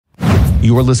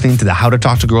You are listening to the How to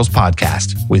Talk to Girls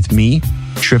podcast with me,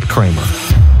 Trip Kramer.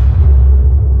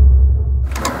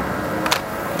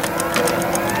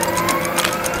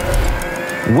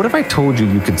 What if I told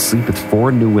you could sleep with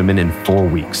 4 new women in 4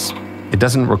 weeks? It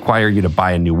doesn't require you to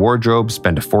buy a new wardrobe,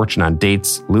 spend a fortune on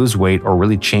dates, lose weight, or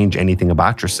really change anything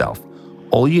about yourself.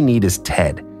 All you need is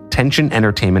TED, tension,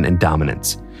 entertainment, and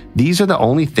dominance. These are the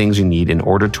only things you need in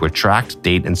order to attract,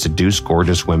 date, and seduce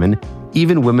gorgeous women,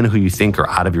 even women who you think are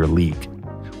out of your league.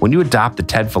 When you adopt the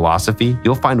TED philosophy,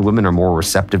 you'll find women are more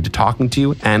receptive to talking to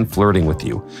you and flirting with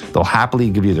you. They'll happily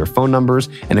give you their phone numbers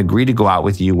and agree to go out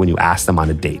with you when you ask them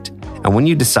on a date. And when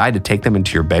you decide to take them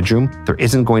into your bedroom, there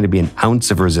isn't going to be an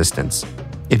ounce of resistance.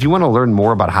 If you want to learn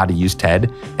more about how to use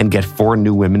TED and get 4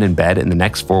 new women in bed in the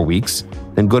next 4 weeks,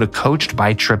 then go to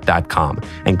coachedbytrip.com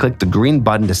and click the green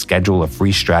button to schedule a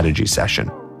free strategy session.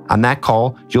 On that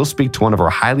call, you'll speak to one of our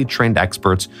highly trained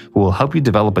experts who will help you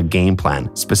develop a game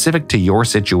plan specific to your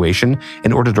situation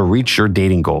in order to reach your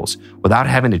dating goals without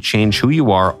having to change who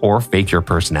you are or fake your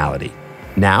personality.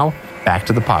 Now, back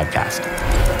to the podcast.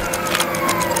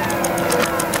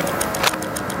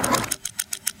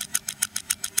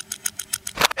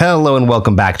 Hello and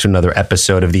welcome back to another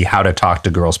episode of the How to Talk to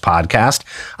Girls podcast.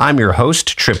 I'm your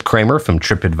host, Trip Kramer from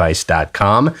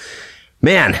tripadvice.com.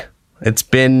 Man, it's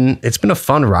been a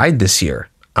fun ride this year.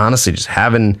 Honestly, just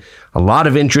having a lot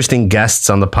of interesting guests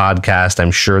on the podcast.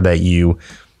 I'm sure that you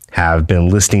have been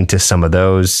listening to some of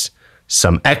those,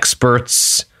 some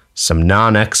experts, some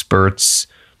non-experts.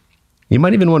 You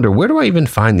might even wonder, where do I even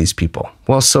find these people?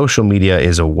 Well, social media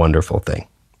is a wonderful thing.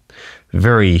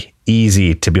 Very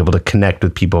easy to be able to connect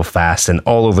with people fast and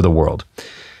all over the world.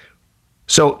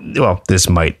 So, well, this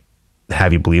might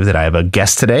have you believe that I have a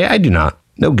guest today. I do not.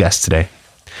 No guest today.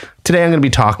 Today, I'm going to be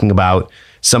talking about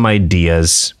some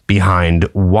ideas behind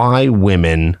why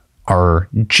women are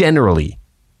generally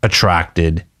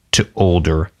attracted to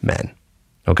older men.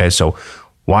 Okay, so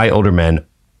why older men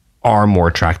are more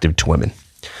attractive to women.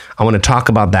 I want to talk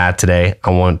about that today.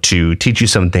 I want to teach you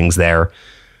some things there,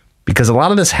 because a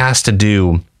lot of this has to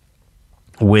do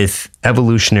with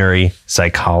evolutionary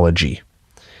psychology.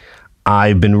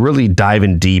 I've been really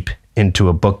diving deep into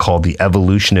a book called The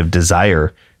Evolution of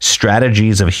Desire,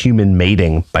 Strategies of Human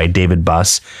Mating by David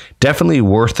Buss. Definitely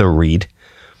worth a read.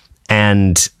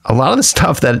 And a lot of the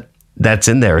stuff that's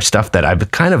in there is stuff that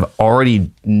I've kind of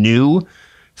already knew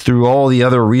through all the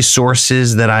other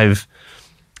resources that I've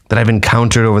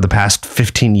encountered over the past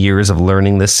 15 years of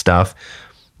learning this stuff.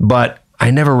 But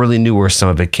I never really knew where some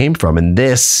of it came from. And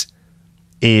this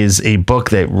is a book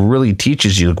that really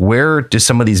teaches you, like, where do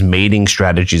some of these mating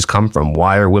strategies come from?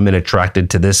 Why are women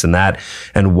attracted to this and that?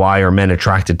 And why are men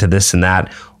attracted to this and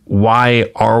that?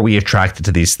 Why are we attracted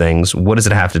to these things? What does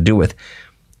it have to do with?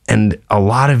 And a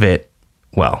lot of it,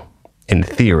 well, in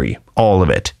theory, all of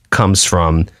it comes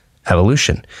from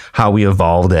evolution, how we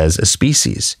evolved as a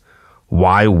species,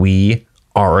 why we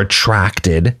are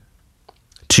attracted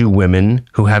to women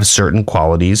who have certain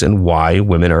qualities and why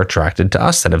women are attracted to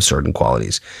us that have certain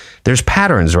qualities. There's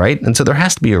patterns, right? And so there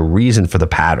has to be a reason for the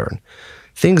pattern.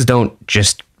 Things don't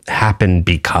just happen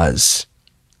because.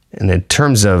 And in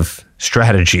terms of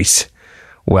strategies,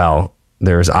 well,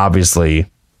 there's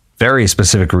obviously very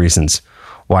specific reasons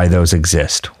why those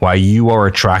exist, why you are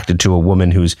attracted to a woman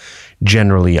who's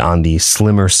generally on the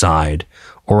slimmer side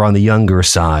or on the younger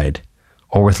side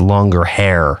or with longer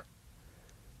hair.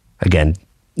 Again,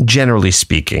 generally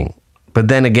speaking. But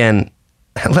then again,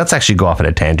 let's actually go off on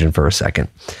a tangent for a second.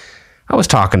 I was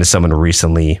talking to someone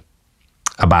recently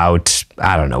about,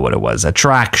 I don't know what it was,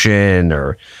 attraction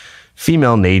or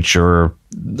female nature,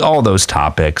 all those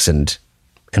topics. And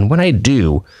when I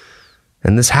do,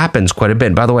 and this happens quite a bit,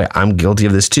 and by the way, I'm guilty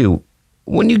of this too,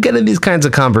 when you get in these kinds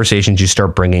of conversations, you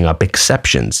start bringing up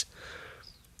exceptions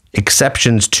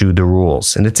to the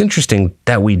rules. And it's interesting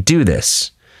that we do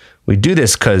this. We do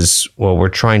this because, well, we're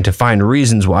trying to find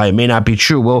reasons why it may not be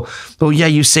true. Well, yeah,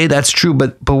 you say that's true,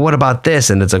 but what about this?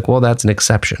 And it's like, well, that's an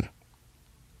exception.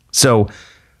 So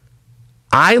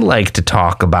I like to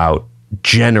talk about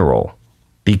general,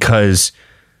 because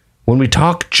when we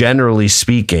talk generally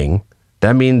speaking,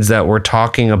 that means that we're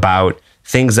talking about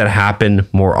things that happen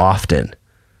more often.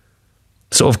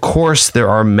 So, of course, there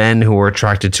are men who are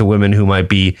attracted to women who might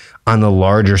be on the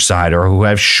larger side or who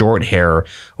have short hair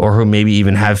or who maybe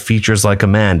even have features like a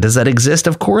man. Does that exist?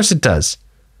 Of course it does.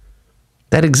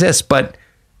 That exists, but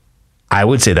I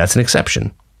would say that's an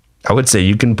exception. I would say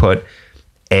you can put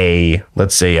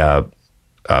let's say a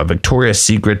Victoria's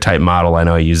Secret type model. I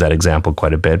know I use that example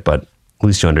quite a bit, but at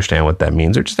least you understand what that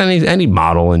means. Or just any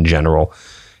model in general.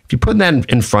 If you put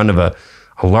that in front of a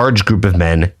a large group of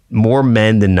men, more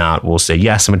men than not, will say,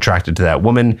 yes, I'm attracted to that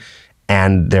woman.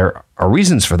 And there are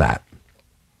reasons for that.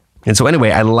 And so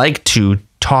anyway, I like to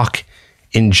talk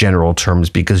in general terms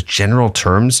because general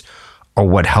terms are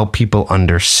what help people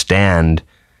understand.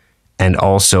 And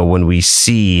also when we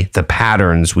see the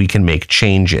patterns, we can make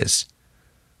changes.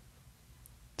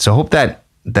 So I hope that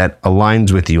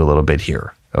aligns with you a little bit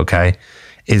here. Okay.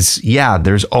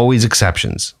 There's always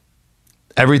exceptions.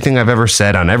 Everything I've ever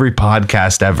said on every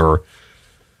podcast ever,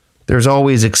 there's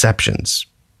always exceptions.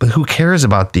 But who cares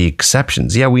about the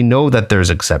exceptions? Yeah, we know that there's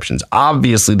exceptions.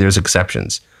 Obviously, there's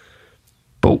exceptions.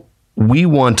 But we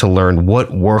want to learn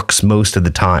what works most of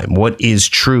the time, what is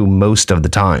true most of the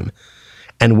time.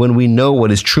 And when we know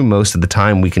what is true most of the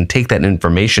time, we can take that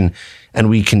information and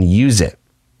we can use it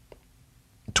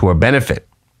to our benefit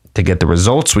to get the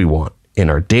results we want in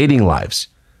our dating lives.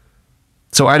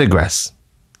 So I digress.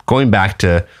 Going back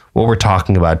to what we're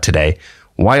talking about today,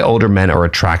 why older men are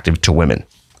attractive to women.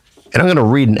 And I'm going to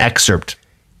read an excerpt.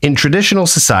 In traditional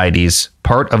societies,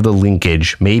 part of the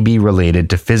linkage may be related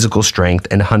to physical strength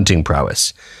and hunting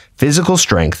prowess. Physical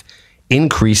strength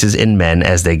increases in men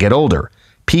as they get older,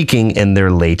 peaking in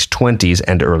their late 20s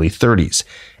and early 30s.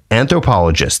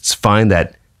 Anthropologists find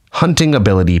that hunting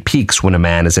ability peaks when a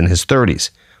man is in his 30s,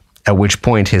 at which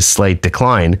point his slight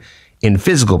decline in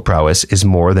physical prowess is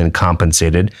more than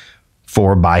compensated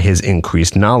for by his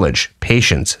increased knowledge,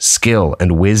 patience, skill,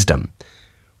 and wisdom.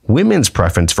 Women's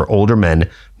preference for older men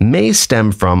may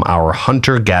stem from our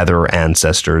hunter-gatherer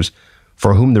ancestors,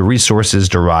 for whom the resources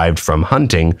derived from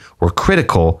hunting were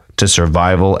critical to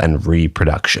survival and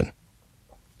reproduction.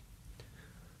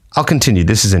 I'll continue.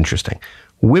 This is interesting.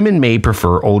 Women may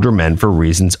prefer older men for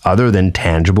reasons other than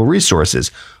tangible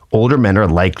resources. Older men are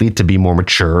likely to be more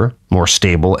mature, more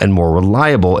stable, and more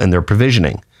reliable in their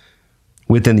provisioning.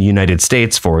 Within the United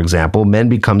States, for example, men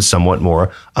become somewhat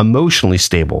more emotionally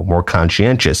stable, more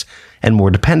conscientious, and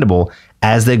more dependable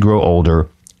as they grow older,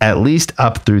 at least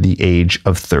up through the age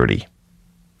of 30.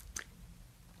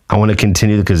 I want to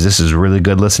continue because this is really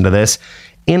good. Listen to this.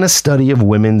 In a study of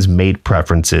women's mate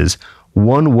preferences,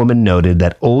 one woman noted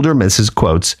that older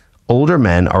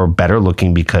men are better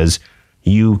looking because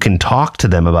you can talk to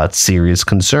them about serious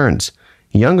concerns.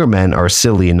 Younger men are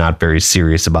silly and not very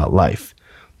serious about life.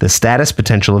 The status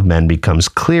potential of men becomes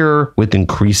clearer with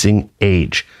increasing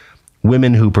age.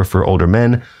 Women who prefer older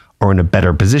men are in a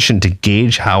better position to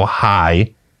gauge how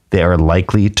high they are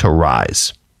likely to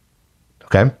rise.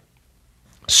 Okay?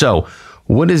 So,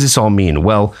 what does this all mean?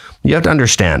 Well, you have to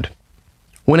understand,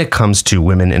 when it comes to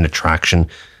women and attraction,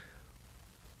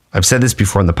 I've said this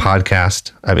before in the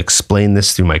podcast, I've explained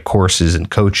this through my courses and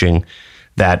coaching,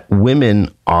 that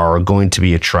women are going to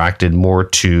be attracted more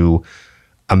to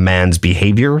a man's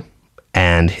behavior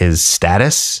and his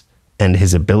status and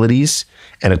his abilities.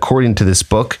 And according to this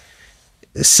book,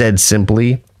 said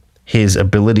simply, his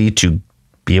ability to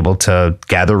be able to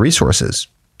gather resources,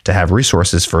 to have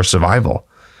resources for survival.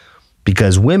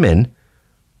 Because women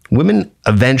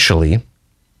eventually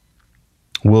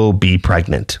will be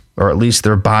pregnant, or at least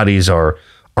their bodies are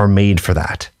made for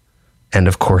that. And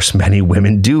of course, many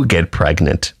women do get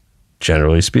pregnant,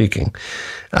 generally speaking.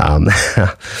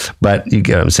 But you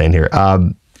get what I'm saying here.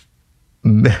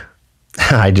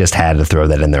 I just had to throw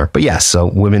that in there. But yes,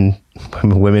 so women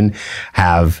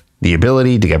have the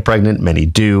ability to get pregnant. Many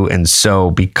do. And so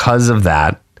because of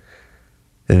that,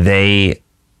 they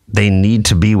need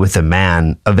to be with a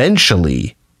man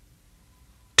eventually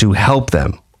to help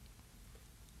them.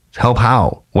 Help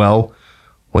how? Well,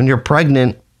 when you're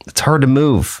pregnant, it's hard to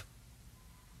move.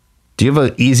 Do you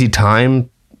have an easy time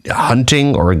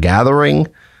hunting or gathering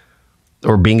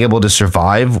or being able to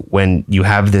survive when you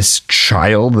have this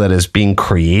child that is being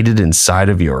created inside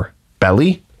of your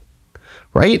belly?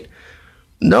 Right?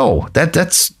 No,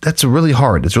 that's really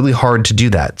hard. It's really hard to do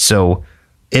that. So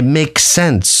it makes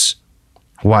sense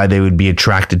why they would be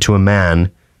attracted to a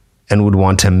man and would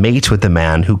want to mate with a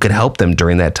man who could help them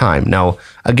during that time. Now,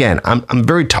 again,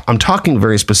 I'm talking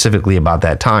very specifically about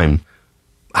that time.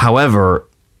 However,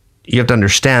 you have to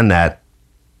understand that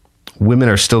women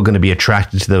are still going to be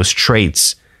attracted to those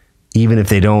traits, even if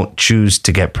they don't choose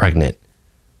to get pregnant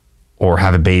or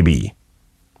have a baby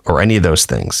or any of those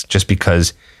things, just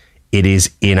because it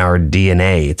is in our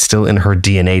DNA. It's still in her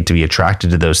DNA to be attracted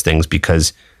to those things,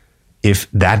 because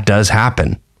if that does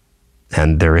happen,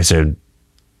 and there is a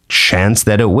chance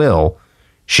that it will,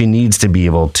 she needs to be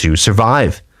able to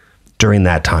survive during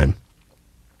that time.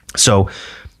 So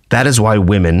that is why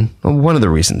women, one of the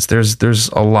reasons, there's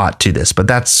a lot to this, but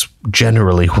that's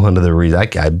generally one of the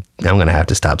reasons. I'm going to have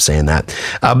to stop saying that.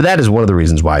 But that is one of the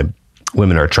reasons why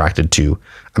women are attracted to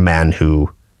a man who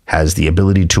has the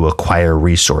ability to acquire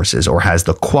resources or has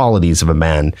the qualities of a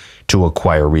man to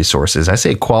acquire resources. I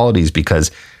say qualities because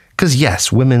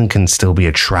yes, women can still be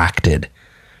attracted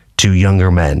to younger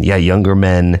men. Yeah, younger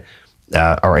men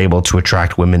are able to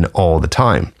attract women all the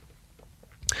time.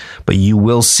 But you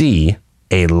will see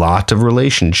a lot of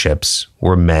relationships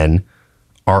where men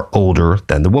are older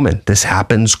than the woman. This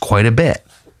happens quite a bit.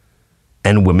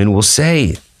 And women will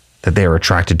say that they are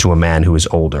attracted to a man who is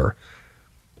older.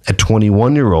 A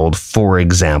 21-year-old, for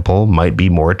example, might be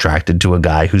more attracted to a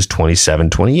guy who's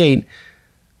 27, 28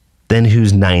 than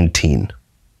who's 19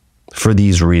 for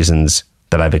these reasons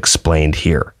that I've explained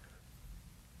here.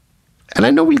 And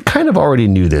I know we kind of already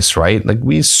knew this, right? Like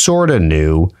we sort of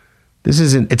knew.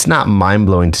 It's not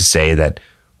mind-blowing to say that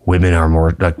women are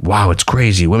more like, wow, it's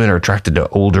crazy. Women are attracted to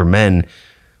older men.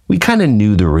 We kind of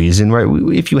knew the reason, right?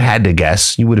 If you had to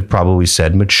guess, you would have probably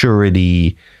said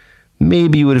maturity.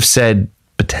 Maybe you would have said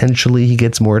potentially he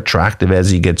gets more attractive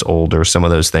as he gets older, some of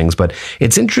those things. But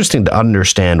it's interesting to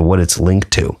understand what it's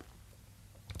linked to.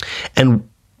 And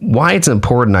why it's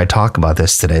important I talk about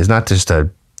this today is not just a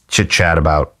chit-chat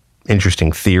about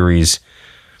interesting theories,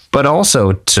 but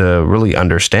also to really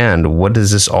understand what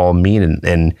does this all mean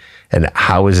and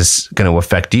how is this going to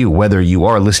affect you, whether you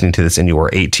are listening to this and you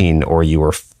are 18 or you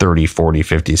are 30, 40,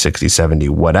 50, 60, 70,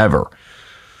 whatever.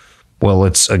 Well,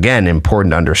 it's, again,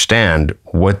 important to understand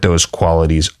what those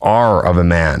qualities are of a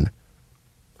man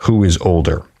who is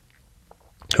older,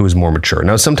 who is more mature.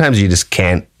 Now, sometimes you just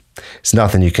can't, it's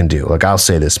nothing you can do. Like, I'll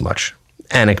say this much.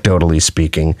 Anecdotally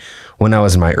speaking, when I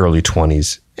was in my early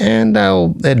 20s, and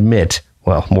I'll admit,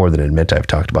 well, more than admit, I've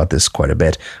talked about this quite a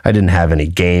bit. I didn't have any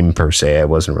game per se. I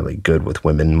wasn't really good with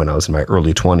women when I was in my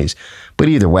early 20s. But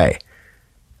either way,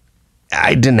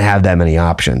 I didn't have that many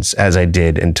options as I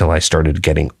did until I started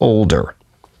getting older.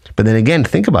 But then again,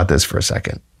 think about this for a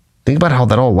second. Think about how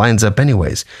that all lines up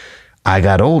anyways. I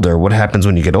got older. What happens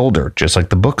when you get older? Just like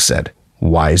the book said,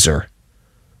 wiser.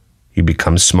 You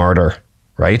become smarter,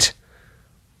 right?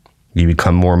 You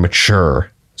become more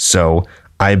mature. So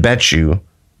I bet you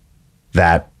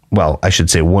that, well, I should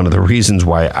say one of the reasons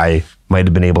why I might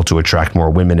have been able to attract more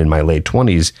women in my late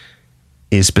 20s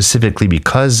is specifically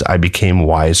because I became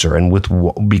wiser. And with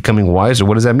becoming wiser,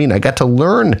 what does that mean? I got to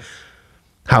learn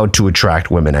how to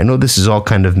attract women. I know this is all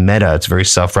kind of meta. It's very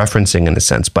self-referencing in a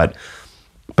sense, but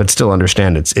still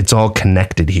understand it's all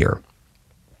connected here.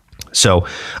 So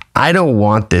I don't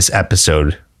want this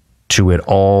episode to at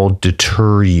all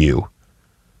deter you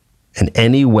in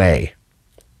any way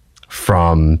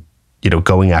from,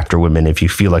 going after women if you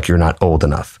feel like you're not old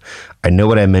enough. I know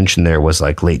what I mentioned there was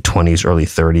like late 20s, early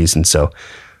 30s. And so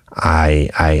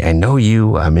I know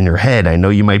you, I'm in your head. I know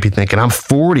you might be thinking, I'm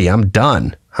 40, I'm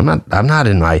done. I'm not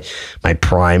in my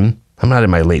prime. I'm not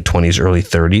in my late 20s, early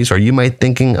 30s. Or you might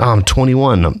thinking, oh, I'm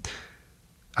 21.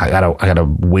 I gotta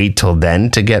wait till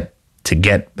then to get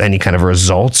any kind of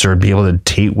results or be able to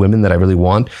date women that I really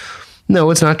want. No,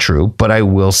 it's not true. But I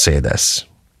will say this.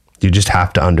 You just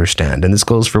have to understand, and this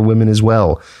goes for women as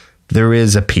well. There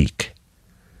is a peak.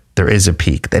 There is a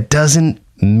peak. That doesn't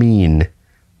mean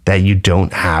that you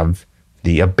don't have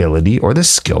the ability or the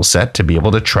skill set to be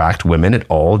able to attract women at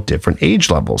all different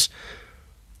age levels.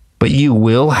 But you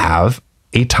will have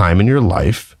a time in your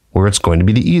life where it's going to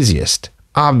be the easiest.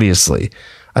 Obviously,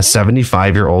 a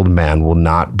 75-year-old man will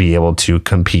not be able to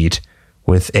compete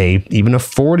with even a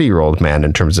 40-year-old man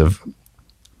in terms of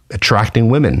attracting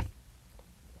women.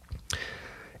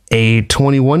 A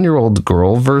 21-year-old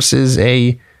girl versus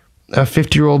a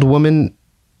 50-year-old woman,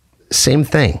 same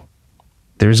thing.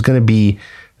 There's going to be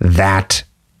that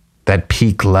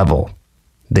peak level.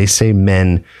 They say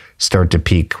men start to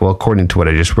peak. Well, according to what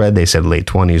I just read, they said late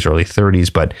 20s, early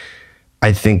 30s, but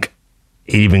I think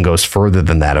it even goes further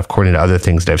than that. According to other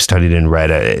things that I've studied and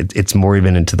read, it's more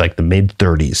even into like the mid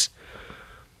 30s.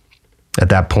 At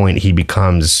that point, he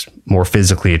becomes more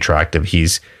physically attractive.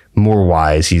 He's more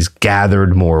wise. He's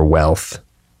gathered more wealth.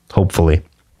 Hopefully,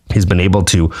 he's been able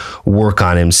to work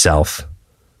on himself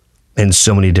in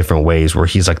so many different ways where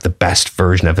he's like the best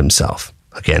version of himself.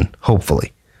 Again,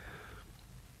 hopefully.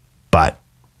 But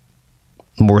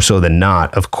more so than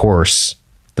not, of course,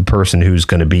 the person who's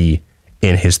going to be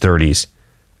in his 30s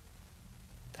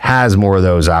has more of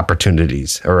those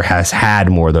opportunities, or has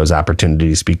had more of those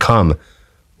opportunities to become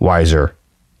wiser,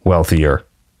 wealthier,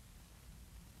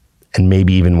 and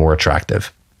maybe even more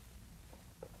attractive.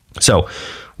 So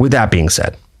with that being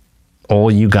said, all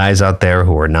you guys out there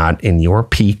who are not in your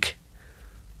peak,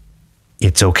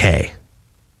 it's okay.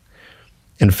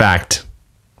 In fact,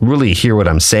 really hear what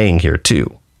I'm saying here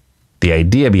too. The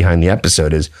idea behind the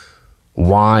episode is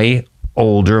why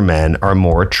older men are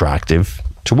more attractive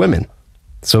to women.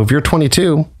 So if you're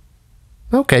 22,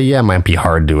 okay, yeah, it might be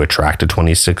hard to attract a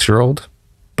 26-year-old,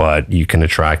 but you can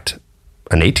attract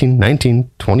an 18,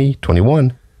 19, 20,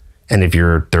 21. And if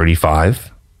you're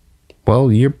 35,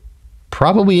 well, you're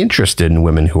probably interested in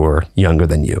women who are younger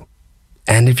than you.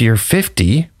 And if you're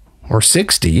 50 or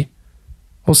 60,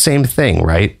 well, same thing,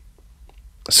 right?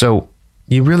 So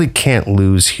you really can't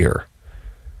lose here.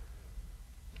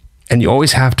 And you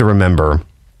always have to remember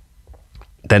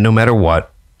that no matter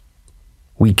what,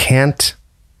 we can't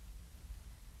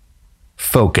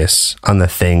focus on the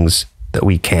things that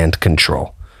we can't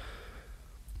control.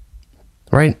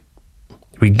 Right?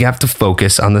 We have to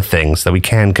focus on the things that we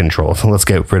can control. So let's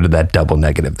get rid of that double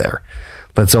negative there.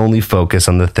 Let's only focus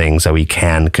on the things that we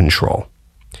can control.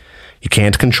 You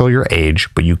can't control your age,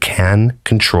 but you can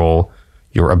control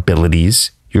your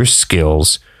abilities, your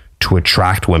skills to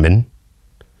attract women.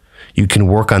 You can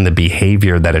work on the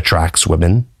behavior that attracts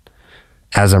women.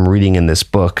 As I'm reading in this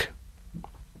book,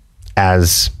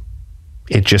 as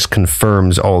it just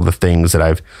confirms all the things that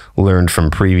I've learned from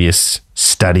previous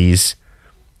studies,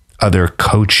 other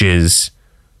coaches,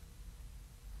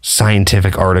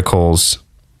 scientific articles,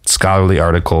 scholarly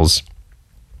articles,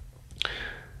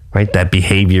 right? That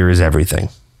behavior is everything.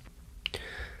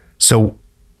 So,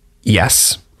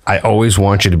 yes, I always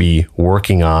want you to be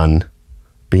working on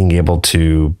being able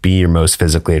to be your most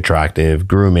physically attractive,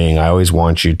 grooming. I always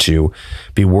want you to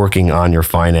be working on your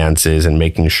finances and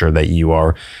making sure that you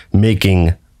are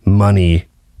making money,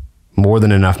 more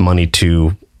than enough money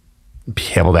to be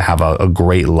able to have a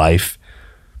great life.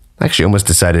 I actually almost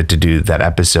decided to do that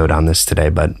episode on this today,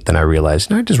 but then I realized,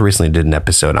 no, I just recently did an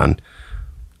episode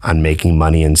on making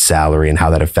money and salary and how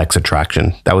that affects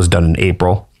attraction. That was done in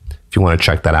April, if you want to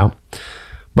check that out.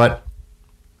 But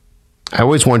I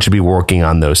always want you to be working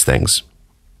on those things.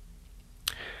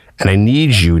 And I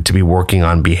need you to be working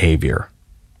on behavior.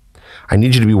 I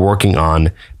need you to be working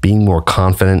on being more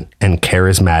confident and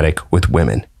charismatic with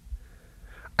women.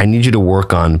 I need you to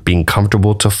work on being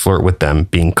comfortable to flirt with them,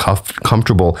 being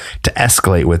comfortable to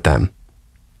escalate with them.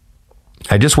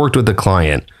 I just worked with a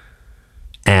client,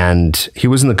 and he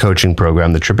was in the coaching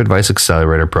program, the Trip Advice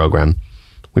Accelerator program.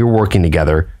 We were working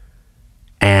together,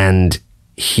 and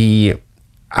he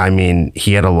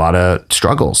had a lot of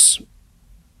struggles,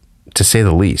 to say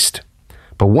the least.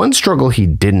 But one struggle he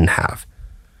didn't have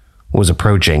was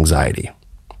approach anxiety.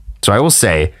 So I will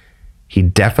say he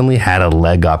definitely had a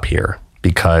leg up here,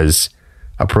 because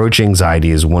approach anxiety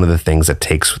is one of the things that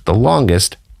takes the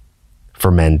longest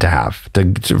for men to have,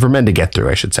 for men to get through,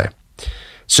 I should say.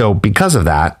 So because of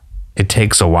that, it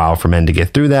takes a while for men to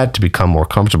get through that, to become more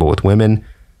comfortable with women.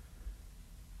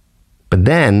 But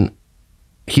then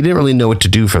he didn't really know what to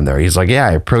do from there. He's like, yeah,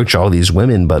 I approach all these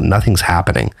women, but nothing's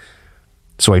happening.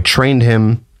 So I trained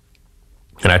him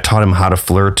and I taught him how to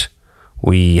flirt.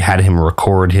 We had him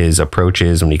record his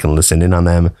approaches and he can listen in on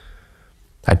them.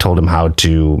 I told him how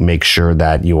to make sure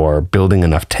that you're building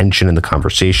enough tension in the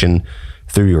conversation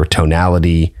through your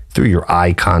tonality, through your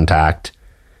eye contact,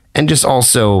 and just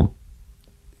also,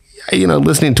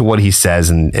 listening to what he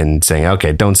says and saying,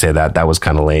 okay, don't say that. That was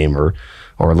kind of lame, or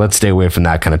let's stay away from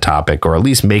that kind of topic, or at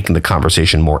least making the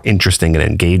conversation more interesting and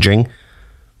engaging.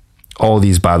 All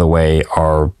these, by the way,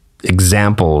 are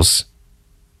examples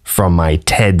from my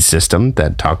TED system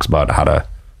that talks about how to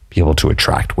be able to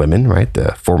attract women, right?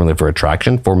 The formula for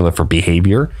attraction, formula for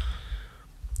behavior.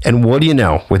 And what do you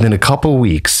know? Within a couple of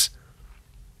weeks,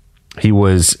 he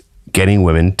was getting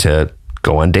women to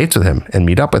go on dates with him and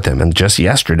meet up with him. And just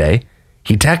yesterday,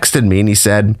 he texted me and he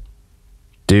said,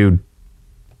 dude,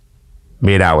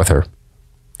 made out with her.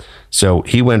 So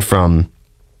he went from,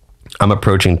 I'm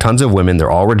approaching tons of women, they're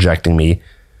all rejecting me,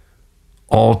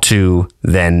 all to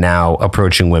then now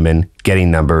approaching women,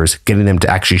 getting numbers, getting them to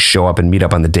actually show up and meet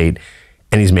up on the date,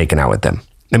 and he's making out with them.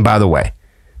 And by the way,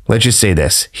 let's just say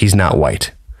this, he's not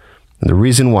white. And the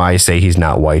reason why I say he's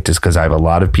not white is because I have a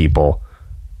lot of people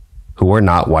who are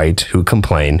not white who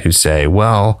complain, who say,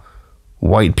 well,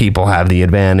 white people have the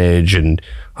advantage, and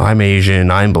I'm Asian,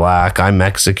 I'm black, I'm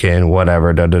Mexican,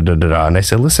 whatever, da da da da da. And I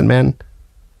said, listen, man,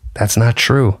 that's not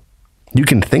true. You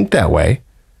can think that way,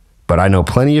 but I know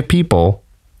plenty of people,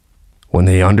 when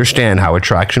they understand how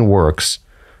attraction works,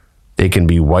 they can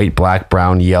be white, black,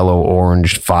 brown, yellow,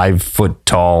 orange, 5 foot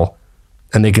tall,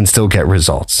 and they can still get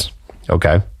results.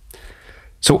 Okay.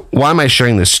 So why am I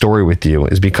sharing this story with you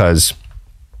is because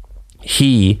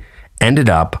he ended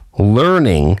up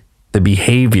learning the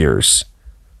behaviors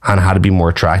on how to be more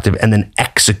attractive and then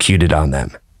executed on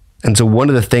them. And so one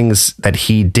of the things that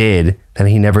he did that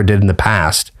he never did in the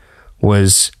past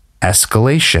was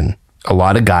escalation. A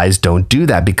lot of guys don't do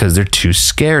that because they're too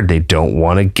scared. They don't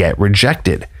want to get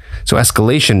rejected. So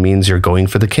escalation means you're going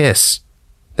for the kiss.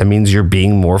 That means you're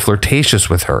being more flirtatious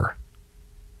with her.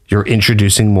 You're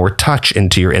introducing more touch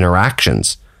into your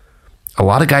interactions. A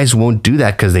lot of guys won't do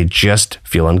that because they just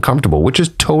feel uncomfortable, which is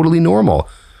totally normal.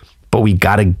 But we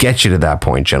got to get you to that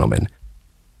point, gentlemen.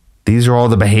 These are all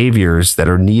the behaviors that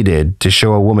are needed to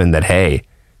show a woman that, hey,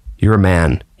 you're a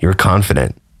man, you're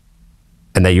confident,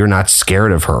 and that you're not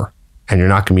scared of her, and you're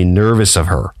not going to be nervous of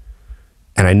her.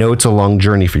 And I know it's a long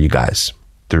journey for you guys.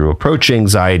 Through approach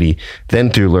anxiety, then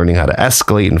through learning how to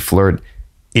escalate and flirt.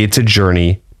 It's a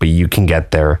journey, but you can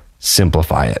get there.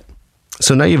 Simplify it.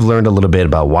 So now you've learned a little bit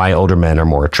about why older men are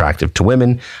more attractive to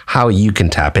women, how you can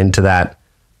tap into that.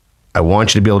 I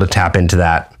want you to be able to tap into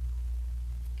that.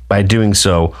 By doing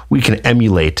so, we can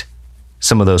emulate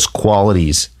some of those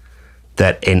qualities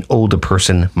that an older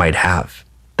person might have.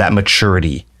 That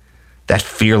maturity, that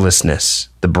fearlessness,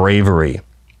 the bravery.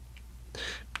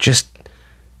 Just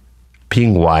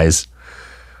being wise,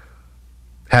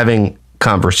 having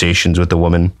conversations with a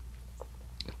woman,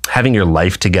 having your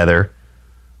life together.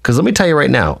 Because let me tell you right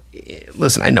now,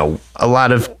 listen, I know a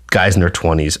lot of guys in their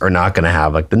 20s are not going to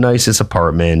have like the nicest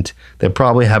apartment. They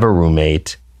probably have a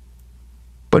roommate.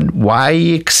 But why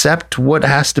accept what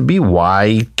has to be?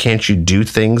 Why can't you do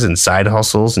things and side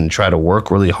hustles and try to work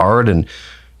really hard and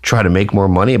try to make more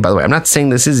money? By the way, I'm not saying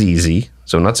this is easy.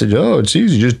 So I'm not saying, oh, it's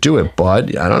easy, just do it.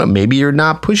 But I don't know, maybe you're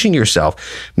not pushing yourself.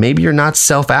 Maybe you're not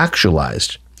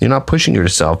self-actualized. You're not pushing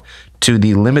yourself to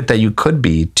the limit that you could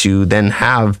be to then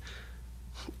have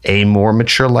a more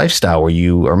mature lifestyle where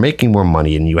you are making more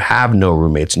money and you have no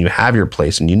roommates and you have your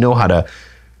place and you know how to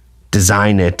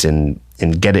design it and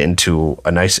get it into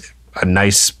a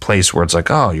nice place where it's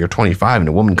like, oh, you're 25 and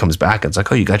a woman comes back and it's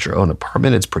like, oh, you got your own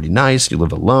apartment. It's pretty nice. You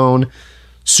live alone,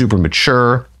 super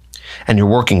mature. And you're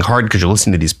working hard because you're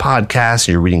listening to these podcasts and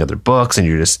you're reading other books and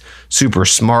you're just super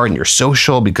smart and you're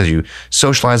social because you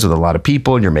socialize with a lot of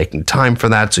people and you're making time for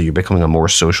that. So you're becoming a more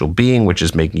social being, which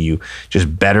is making you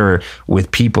just better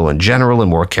with people in general and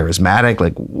more charismatic.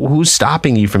 Like, who's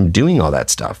stopping you from doing all that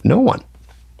stuff? No one.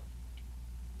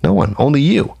 No one. Only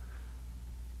you.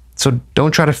 So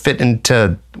don't try to fit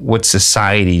into what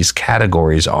society's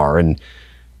categories are and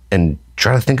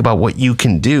try to think about what you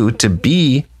can do to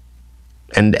be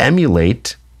and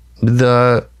emulate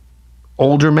the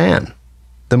older man,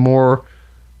 the more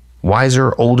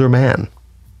wiser older man.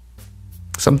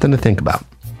 Something to think about.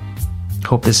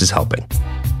 Hope this is helping.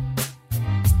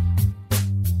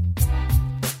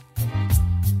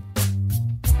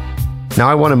 Now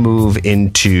I want to move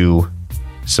into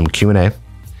some Q&A.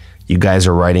 You guys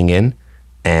are writing in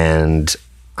and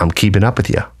I'm keeping up with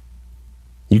you.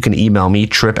 You can email me,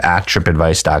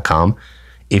 trip@tripadvice.com.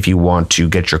 if you want to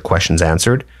get your questions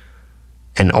answered.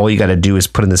 And all you got to do is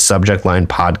put in the subject line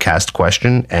podcast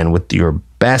question. And with your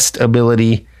best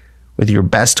ability, with your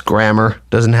best grammar,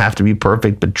 doesn't have to be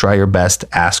perfect, but try your best,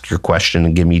 ask your question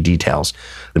and give me details.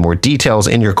 The more details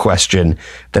in your question,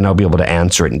 then I'll be able to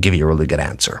answer it and give you a really good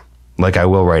answer. Like I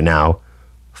will right now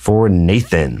for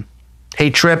Nathan. Hey,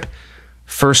 Trip.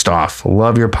 First off,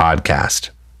 love your podcast.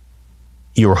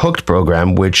 Your Hooked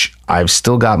program, which I've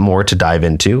still got more to dive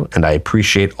into, and I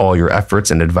appreciate all your efforts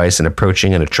and advice in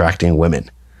approaching and attracting women.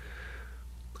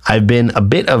 I've been a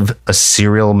bit of a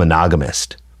serial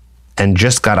monogamist and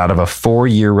just got out of a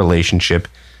 4-year relationship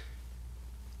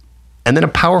and then a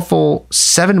powerful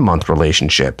 7-month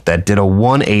relationship that did a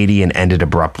 180 and ended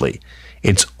abruptly.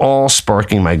 It's all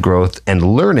sparking my growth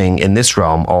and learning in this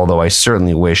realm, although I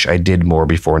certainly wish I did more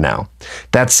before now.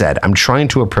 That said, I'm trying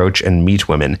to approach and meet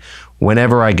women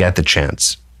whenever I get the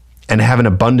chance and have an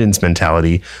abundance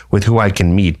mentality with who I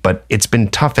can meet, but it's been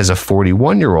tough as a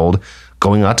 41-year-old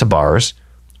going out to bars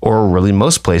or really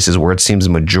most places where it seems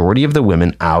the majority of the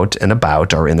women out and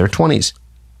about are in their 20s.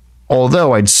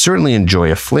 Although I'd certainly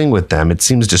enjoy a fling with them, it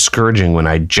seems discouraging when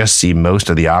I just see most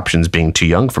of the options being too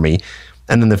young for me,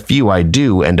 and then the few I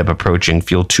do end up approaching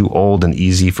feel too old and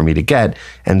easy for me to get,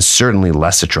 and certainly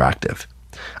less attractive.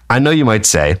 I know you might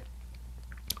say,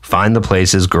 find the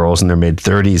places girls in their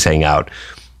mid-30s hang out,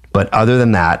 but other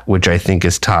than that, which I think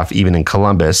is tough even in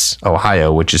Columbus,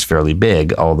 Ohio, which is fairly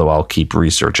big, although I'll keep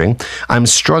researching, I'm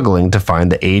struggling to find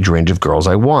the age range of girls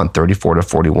I want, 34 to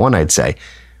 41, I'd say,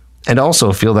 and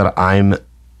also feel that I'm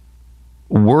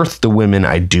worth the women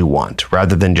I do want,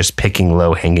 rather than just picking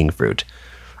low-hanging fruit.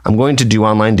 I'm going to do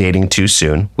online dating too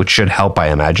soon, which should help,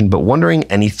 I imagine, but wondering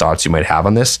any thoughts you might have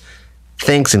on this.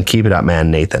 Thanks and keep it up,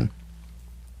 man, Nathan.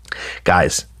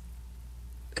 Guys,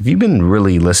 if you've been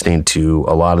really listening to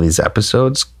a lot of these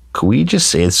episodes, could we just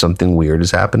say something weird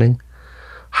is happening?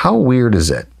 How weird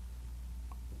is it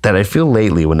that I feel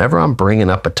lately, whenever I'm bringing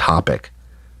up a topic,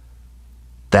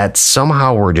 that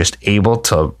somehow we're just able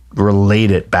to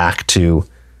relate it back to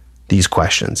these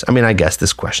questions. I mean, I guess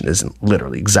this question isn't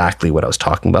literally exactly what I was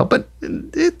talking about, but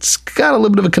it's got a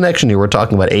little bit of a connection here. We're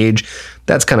talking about age.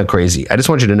 That's kind of crazy. I just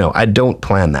want you to know, I don't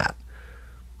plan that.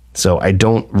 So I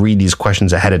don't read these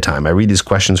questions ahead of time. I read these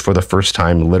questions for the first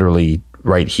time, literally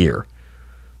right here.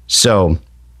 So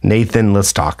Nathan,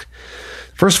 let's talk.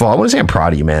 First of all, I want to say I'm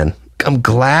proud of you, man. I'm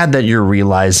glad that you're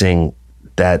realizing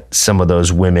that some of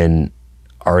those women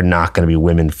are not going to be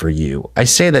women for you. I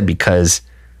say that because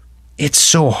it's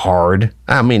so hard.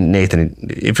 I mean, Nathan,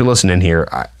 if you're listening here,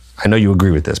 I know you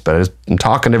agree with this, but I'm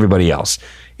talking to everybody else.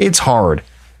 It's hard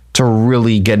to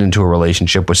really get into a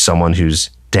relationship with someone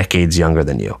who's decades younger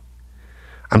than you.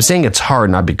 I'm saying it's hard,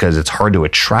 not because it's hard to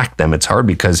attract them. It's hard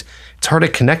because it's hard to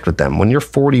connect with them. When you're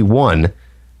 41,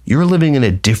 you're living in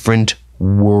a different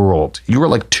world. You are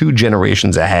like 2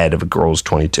 generations ahead of a girl who's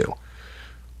 22.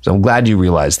 So I'm glad you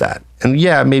realized that. And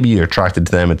yeah, maybe you're attracted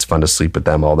to them. It's fun to sleep with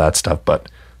them, all that stuff, but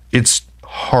it's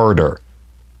harder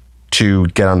to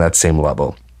get on that same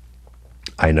level.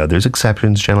 I know there's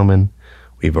exceptions, gentlemen.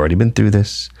 We've already been through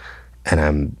this,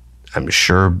 and I'm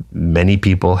sure many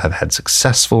people have had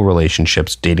successful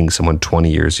relationships dating someone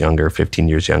 20 years younger, 15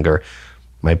 years younger.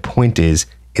 My point is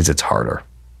it's harder.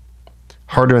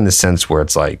 Harder in the sense where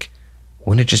it's like,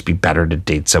 wouldn't it just be better to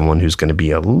date someone who's going to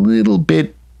be a little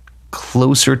bit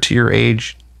closer to your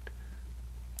age?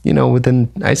 You know,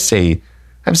 within, I've said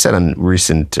on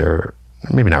recent, or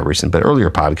maybe not recent, but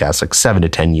earlier podcasts, like 7 to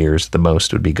 10 years, the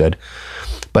most would be good.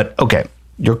 But okay,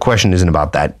 your question isn't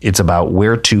about that. It's about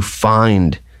where to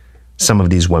find some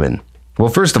of these women. Well,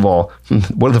 first of all,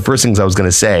 one of the first things I was going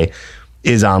to say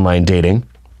is online dating.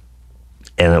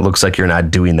 And it looks like you're not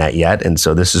doing that yet. And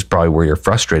so this is probably where you're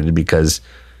frustrated, because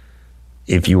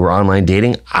if you were online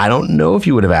dating, I don't know if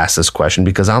you would have asked this question,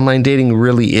 because online dating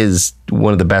really is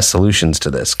one of the best solutions to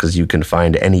this, because you can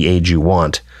find any age you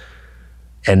want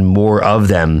and more of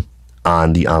them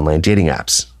on the online dating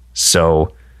apps.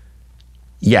 So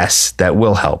yes, that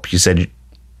will help. You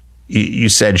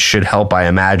said should help. I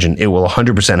imagine it will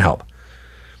 100% help.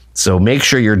 So make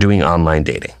sure you're doing online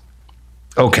dating.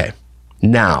 Okay.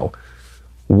 Now,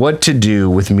 what to do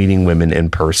with meeting women in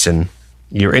person?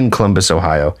 You're in Columbus,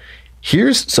 Ohio.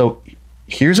 Here's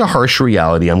a harsh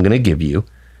reality I'm going to give you.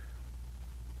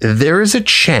 There is a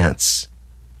chance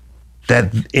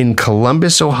that in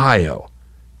Columbus, Ohio,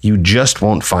 you just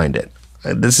won't find it.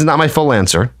 This is not my full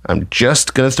answer. I'm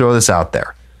just going to throw this out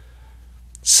there.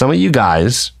 Some of you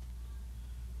guys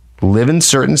live in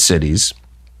certain cities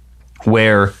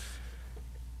where,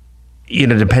 you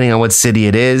know, depending on what city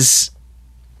it is,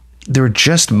 there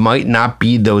just might not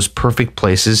be those perfect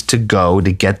places to go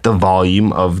to get the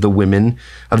volume of the women,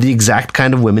 of the exact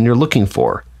kind of women you're looking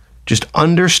for. Just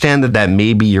understand that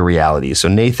may be your reality. So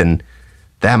Nathan,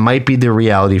 that might be the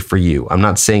reality for you. I'm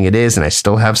not saying it is, and I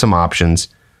still have some options,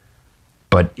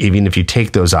 but even if you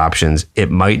take those options, it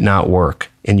might not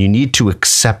work. And you need to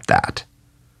accept that,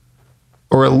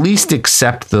 or at least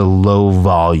accept the low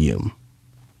volume.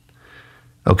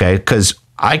 Okay, because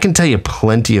I can tell you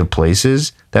plenty of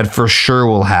places that for sure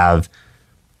will have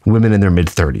women in their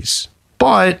mid-30s,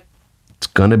 but it's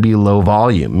going to be low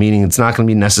volume, meaning it's not going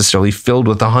to be necessarily filled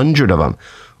with 100 of them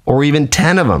or even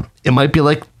 10 of them. It might be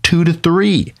like 2 to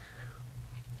 3.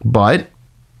 But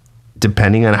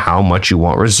depending on how much you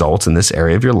want results in this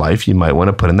area of your life, you might want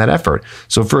to put in that effort.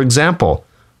 So for example,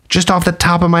 just off the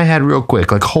top of my head real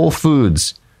quick, like Whole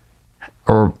Foods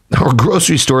or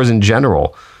grocery stores in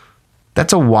general,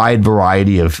 that's a wide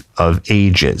variety of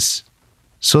ages.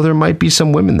 So there might be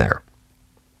some women there.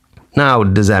 Now,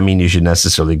 does that mean you should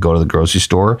necessarily go to the grocery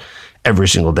store every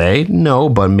single day? No,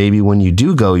 but maybe when you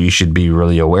do go, you should be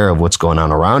really aware of what's going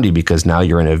on around you, because now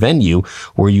you're in a venue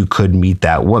where you could meet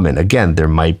that woman. Again, there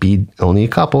might be only a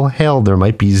couple. Hell, there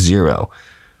might be 0.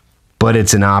 But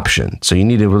it's an option. So you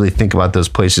need to really think about those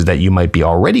places that you might be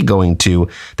already going to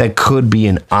that could be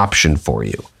an option for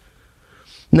you.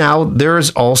 Now,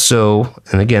 there's also,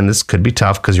 and again, this could be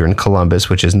tough because you're in Columbus,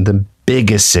 which isn't the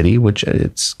biggest city, which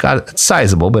it's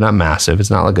sizable, but not massive. It's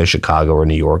not like a Chicago or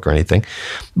New York or anything,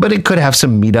 but it could have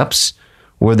some meetups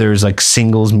where there's like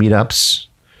singles meetups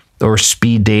or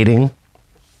speed dating.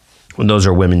 And those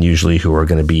are women usually who are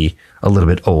going to be a little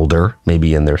bit older,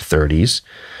 maybe in their 30s,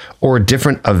 or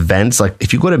different events. Like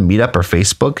if you go to Meetup or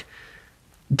Facebook,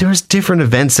 there's different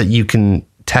events that you can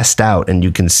test out and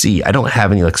you can see. I don't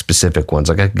have any like specific ones.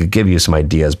 Like I could give you some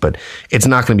ideas, but it's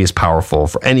not going to be as powerful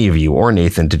for any of you or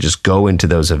Nathan to just go into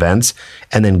those events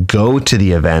and then go to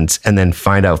the events and then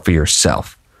find out for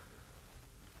yourself.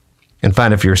 And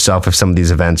find out for yourself if some of these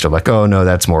events are like, oh no,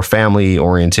 that's more family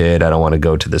oriented. I don't want to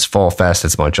go to this fall fest.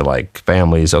 It's a bunch of like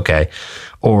families. Okay.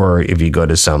 Or if you go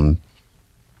to some,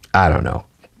 I don't know,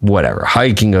 whatever,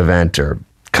 hiking event or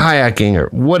kayaking or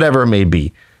whatever it may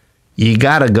be, you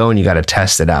got to go and you got to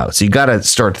test it out. So you got to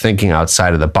start thinking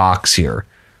outside of the box here.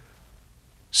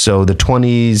 So the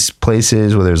 20s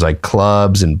places where there's like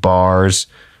clubs and bars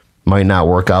might not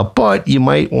work out, but you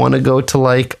might want to go to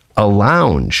like a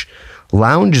lounge.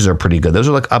 Lounges are pretty good. Those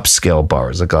are like upscale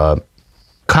bars, like a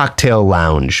cocktail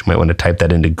lounge. You might want to type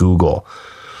that into Google.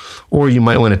 Or you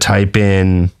might want to type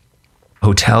in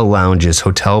hotel lounges,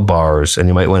 hotel bars, and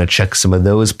you might want to check some of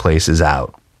those places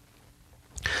out.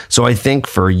 So I think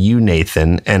for you,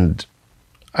 Nathan, and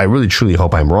I really truly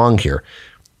hope I'm wrong here,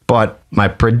 but my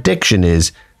prediction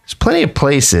is there's plenty of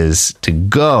places to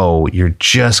go. You're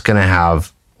just going to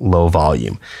have low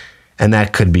volume. And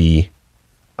that could be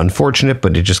unfortunate,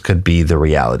 but it just could be the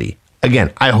reality.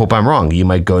 Again, I hope I'm wrong. You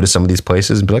might go to some of these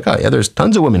places and be like, oh yeah, there's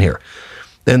tons of women here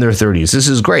in their 30s. This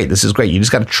is great. This is great. You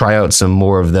just got to try out some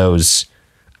more of those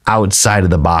outside of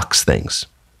the box things.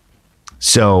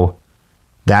 So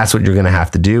that's what you're going to have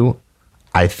to do.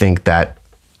 I think that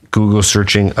Google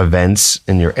searching events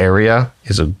in your area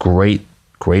is a great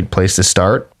place to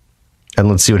start. And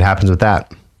let's see what happens with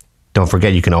that. Don't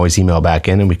forget, you can always email back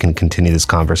in and we can continue this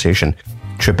conversation.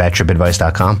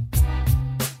 Trip@tripadvice.com.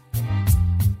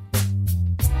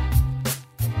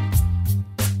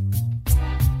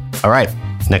 All right,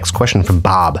 next question from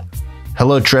Bob.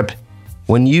 Hello, Trip.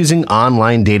 When using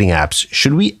online dating apps,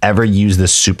 should we ever use the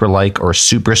super like or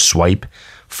super swipe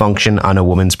function on a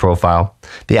woman's profile?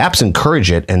 The apps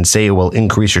encourage it and say it will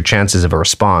increase your chances of a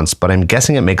response, but I'm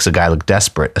guessing it makes a guy look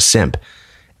desperate, a simp,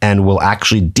 and will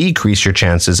actually decrease your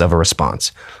chances of a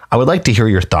response. I would like to hear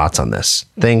your thoughts on this.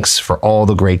 Thanks for all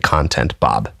the great content,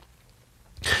 Bob.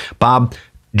 Bob,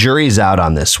 jury's out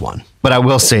on this one, but I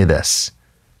will say this,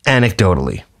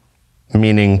 anecdotally,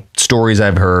 meaning stories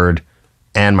I've heard,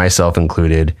 and myself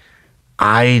included,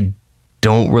 I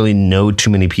don't really know too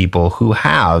many people who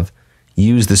have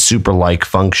used the super like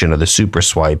function or the super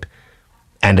swipe,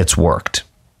 and it's worked.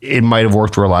 It might have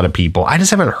worked for a lot of people. I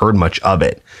just haven't heard much of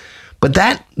it. But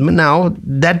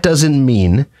that doesn't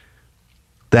mean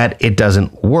that it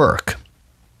doesn't work.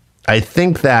 I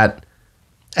think that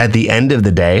at the end of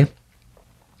the day,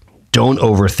 don't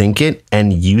overthink it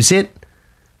and use it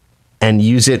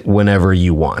whenever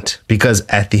you want. Because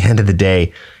at the end of the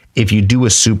day, if you do a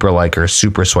super like or a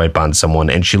super swipe on someone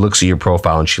and she looks at your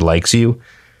profile and she likes you,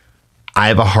 I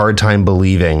have a hard time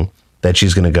believing that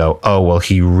she's going to go, oh, well,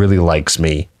 he really likes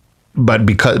me.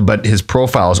 But his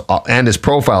profile is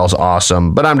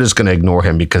awesome, but I'm just going to ignore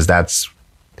him because I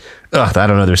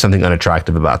don't know, there's something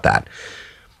unattractive about that.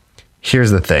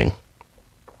 Here's the thing.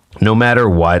 No matter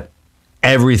what,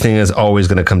 everything is always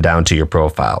going to come down to your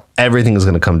profile. Everything is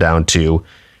going to come down to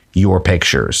your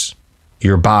pictures,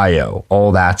 your bio,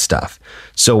 all that stuff.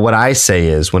 So what I say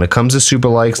is when it comes to super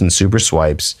likes and super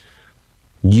swipes,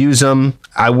 use them.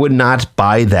 I would not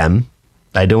buy them.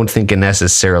 I don't think it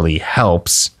necessarily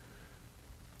helps,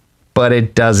 but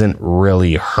it doesn't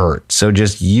really hurt. So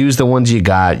just use the ones you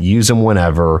got, use them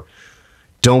whenever.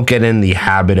 Don't get in the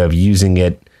habit of using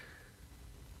it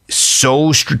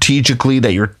so strategically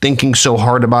that you're thinking so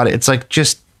hard about it. It's like,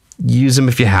 just use them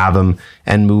if you have them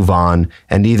and move on.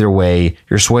 And either way,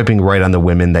 you're swiping right on the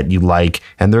women that you like,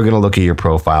 and they're going to look at your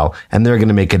profile and they're going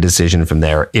to make a decision from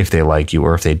there if they like you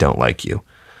or if they don't like you.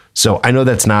 So I know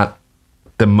that's not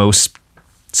the most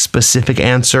specific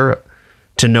answer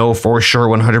to know for sure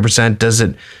 100%.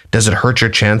 Does it hurt your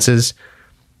chances?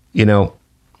 You know,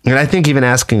 and I think even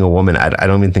asking a woman, I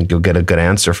don't even think you'll get a good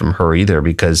answer from her either,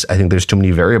 because I think there's too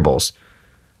many variables.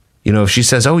 You know, if she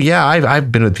says, oh yeah,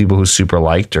 I've been with people who super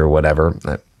liked or whatever.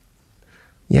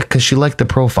 Yeah, because she liked the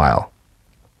profile,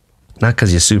 not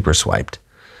because you super swiped.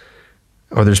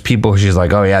 Or there's people who she's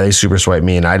like, oh yeah, they super swiped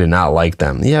me and I did not like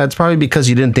them. Yeah, it's probably because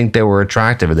you didn't think they were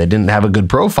attractive or they didn't have a good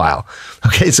profile.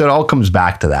 Okay, so it all comes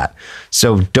back to that.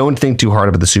 So don't think too hard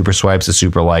about the super swipes, the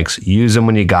super likes. Use them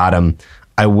when you got them.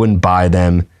 I wouldn't buy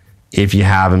them. If you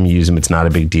have them, use them. It's not a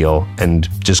big deal. And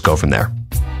just go from there.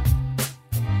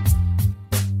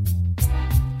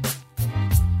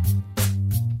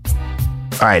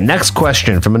 All right, next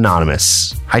question from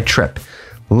Anonymous. Hi, Trip.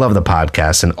 Love the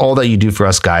podcast and all that you do for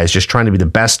us guys, just trying to be the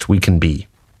best we can be.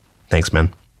 Thanks,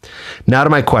 man. Now to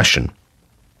my question.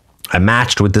 I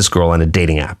matched with this girl on a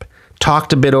dating app.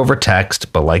 Talked a bit over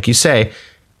text, but like you say,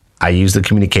 I used the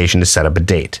communication to set up a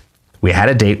date. We had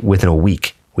a date within a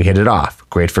week. We hit it off.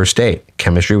 Great first date.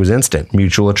 Chemistry was instant.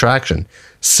 Mutual attraction.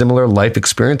 Similar life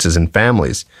experiences and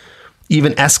families.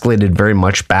 even escalated very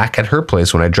much back at her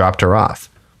place when I dropped her off.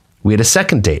 We had a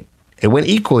second date. It went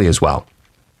equally as well.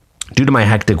 Due to my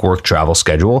hectic work travel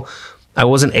schedule, I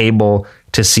wasn't able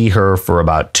to see her for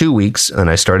about 2 weeks, and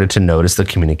I started to notice the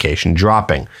communication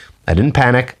dropping. I didn't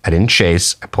panic. I didn't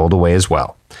chase. I pulled away as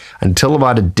well. Until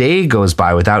about a day goes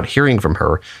by without hearing from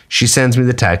her, she sends me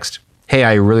the text, "Hey,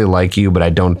 I really like you, but I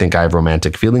don't think I have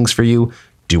romantic feelings for you.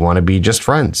 Do you want to be just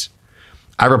friends?"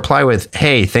 I reply with,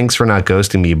 "Hey, thanks for not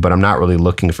ghosting me, but I'm not really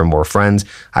looking for more friends.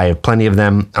 I have plenty of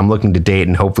them. I'm looking to date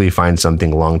and hopefully find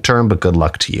something long-term, but good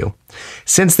luck to you."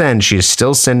 Since then, she is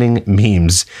still sending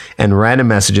memes and random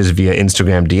messages via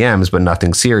Instagram DMs, but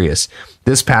nothing serious.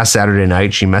 This past Saturday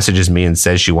night, she messages me and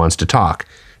says she wants to talk,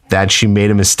 that she made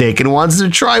a mistake and wants to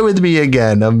try with me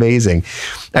again. Amazing.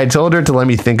 I told her to let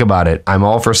me think about it. I'm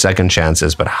all for second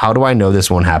chances, but how do I know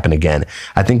this won't happen again?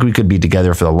 I think we could be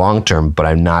together for the long term, but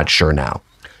I'm not sure now.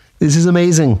 This is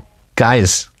amazing.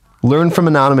 Guys, learn from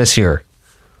Anonymous here.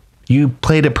 You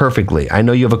played it perfectly. I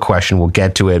know you have a question. We'll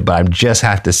get to it, but I just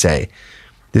have to say,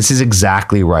 this is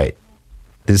exactly right.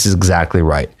 This is exactly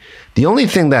right. The only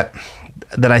thing that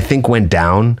I think went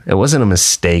down, it wasn't a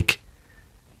mistake.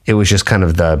 It was just kind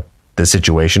of the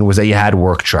situation was that you had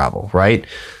work travel, right?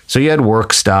 So you had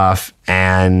work stuff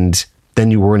and then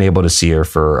you weren't able to see her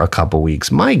for a couple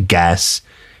weeks. My guess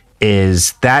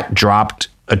is that dropped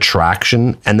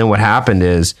attraction. And then what happened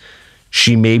is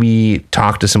she maybe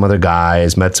talked to some other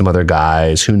guys, met some other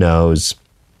guys, who knows,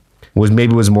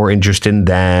 was more interested in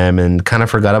them and kind of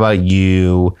forgot about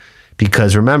you.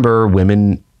 Because remember,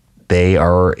 women, they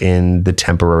are in the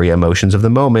temporary emotions of the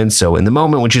moment. So in the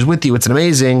moment when she's with you, it's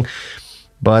amazing.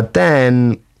 But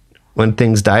then when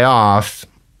things die off,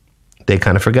 they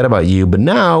kind of forget about you. But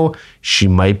now she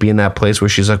might be in that place where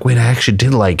she's like, wait, I actually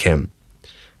did like him.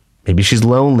 Maybe she's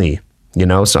lonely, you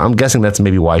know? So I'm guessing that's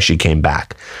maybe why she came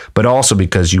back. But also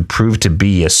because you proved to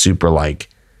be a super, like,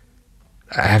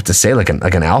 I have to say, like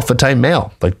an alpha type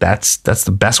male. Like that's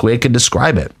the best way I could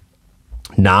describe it.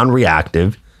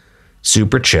 Non-reactive,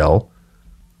 super chill,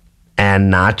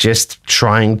 and not just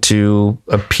trying to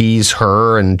appease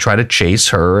her and try to chase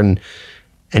her. And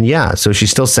yeah, so she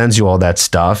still sends you all that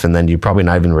stuff, and then you're probably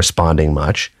not even responding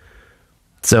much.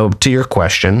 So to your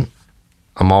question,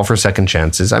 I'm all for second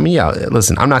chances. I mean, yeah,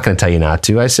 listen, I'm not going to tell you not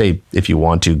to. I say if you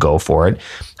want to, go for it.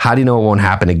 How do you know it won't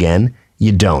happen again?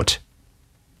 You don't.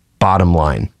 Bottom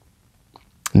line.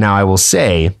 Now, I will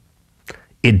say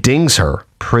it dings her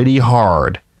pretty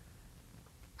hard.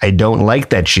 I don't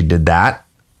like that she did that.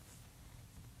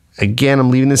 Again, I'm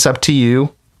leaving this up to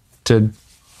you to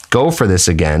go for this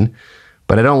again.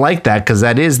 But I don't like that because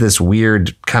that is this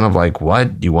weird kind of like,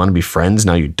 what? You want to be friends?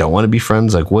 Now you don't want to be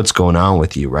friends? Like, what's going on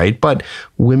with you, right? But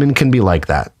women can be like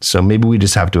that. So maybe we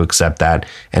just have to accept that.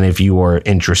 And if you are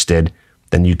interested,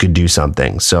 then you could do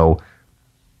something. So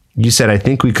you said, I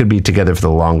think we could be together for the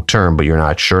long term, but you're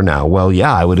not sure now. Well,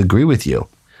 yeah, I would agree with you.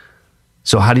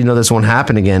 So how do you know this won't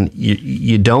happen again?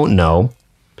 You don't know.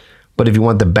 But if you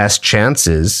want the best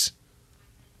chances,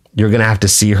 you're going to have to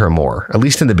see her more, at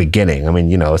least in the beginning. I mean,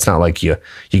 you know, it's not like you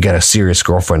get a serious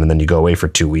girlfriend and then you go away for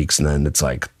 2 weeks and then it's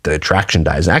like the attraction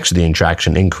dies. Actually, the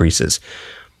attraction increases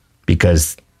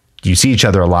because you see each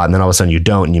other a lot and then all of a sudden you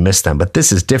don't and you miss them. But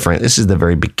this is different. This is the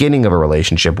very beginning of a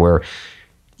relationship where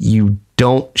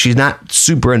she's not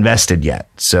super invested yet.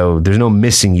 So there's no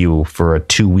missing you for a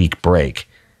 2-week break.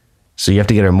 So you have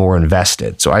to get her more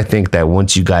invested. So I think that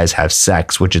once you guys have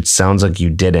sex, which it sounds like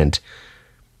you didn't,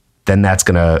 then that's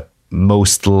going to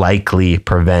most likely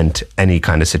prevent any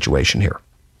kind of situation here.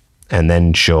 And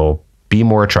then she'll be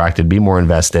more attracted, be more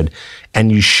invested,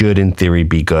 and you should, in theory,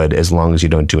 be good as long as you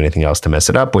don't do anything else to mess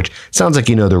it up, which sounds like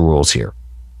you know the rules here.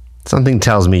 Something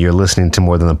tells me you're listening to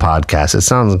more than the podcast. It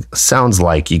sounds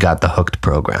like you got the Hooked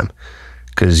program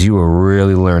because you are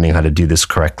really learning how to do this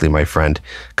correctly, my friend.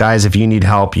 Guys, if you need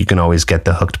help, you can always get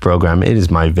the Hooked program. It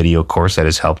is my video course that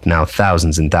has helped now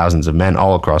thousands and thousands of men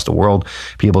all across the world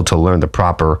be able to learn the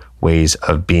proper ways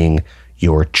of being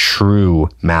your true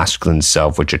masculine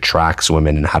self, which attracts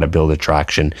women, and how to build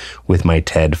attraction with my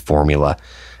TED formula,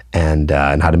 and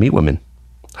how to meet women,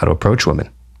 how to approach women,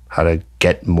 how to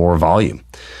get more volume,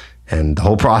 and the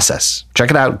whole process.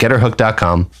 Check it out,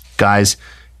 getherhooked.com. Guys,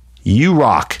 you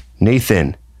rock.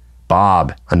 Nathan,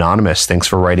 Bob, Anonymous, thanks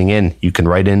for writing in. You can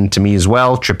write in to me as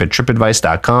well,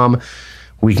 trip@tripadvice.com.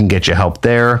 We can get you help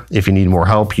there. If you need more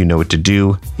help, you know what to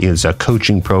do. There's a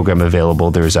coaching program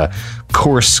available. There's a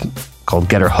course called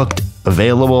Get Her Hooked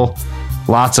available.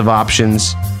 Lots of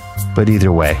options. But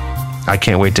either way, I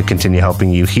can't wait to continue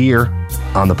helping you here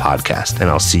on the podcast. And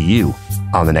I'll see you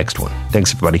on the next one.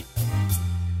 Thanks, everybody.